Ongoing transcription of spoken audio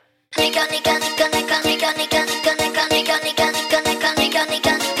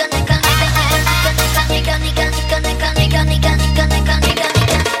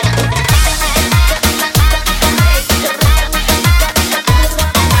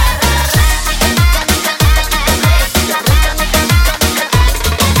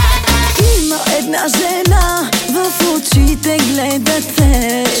Една жена в очите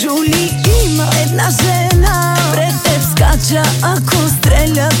гледате. Чули, има една жена пред теб скача, ако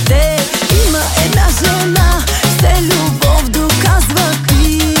стреляте. Има една жена, все любов доказва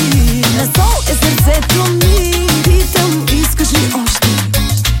ти. На сол е сърцето ми. Питам, искаш ли още?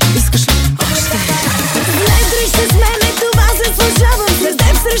 Искаш ли още? Не дръж се с мене, това заслужавам. С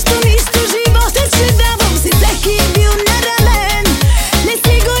теб срещу нищо живота ще давам. Си всеки е бил наранен, не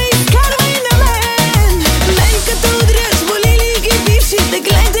си го изкарвай на мен. Мен като удряш, боли ли ги бившите?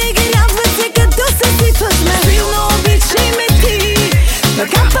 Гледай ги, радват се като съсипваш ме. Силно обичай ме ти,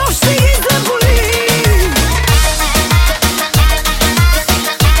 така то ще ги заболи.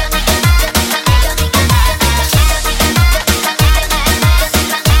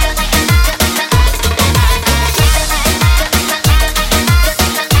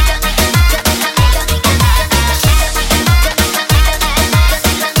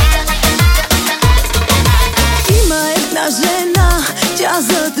 Жена, тя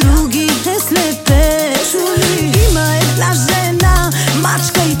за други е слепе. Чули, има една жена,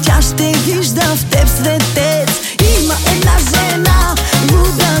 мачка и тя ще вижда в теб светец. Има една жена,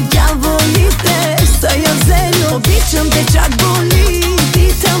 луда, дяволите са я взели. Обичам те, чак боли.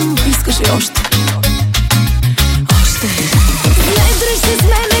 Питам, искаш ли още? Още. Не дръж се с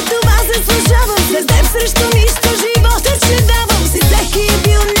мене, това заслужавам. С теб срещу нищо живота ще давам. Си всеки е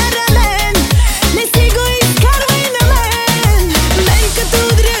бил наранен, не си го изкарвай на мен. Мен като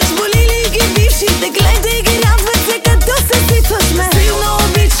удряш, боли ли ги бившите? Гледай ги, радват се като съсипваш ме. Силно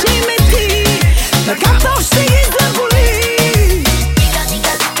обичай ме ти, така то ще ги заболи.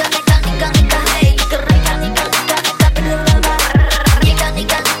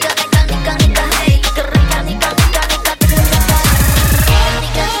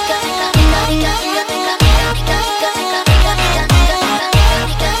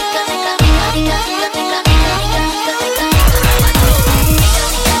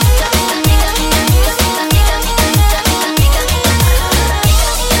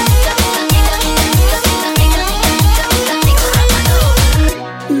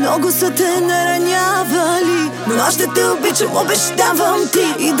 Много са те наранявали, но аз ще те обичам, обещавам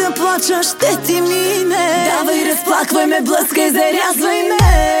ти. И да плача ще ти мине. Давай, разплаквай ме, блъскай, зарязвай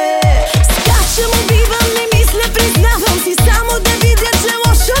ме.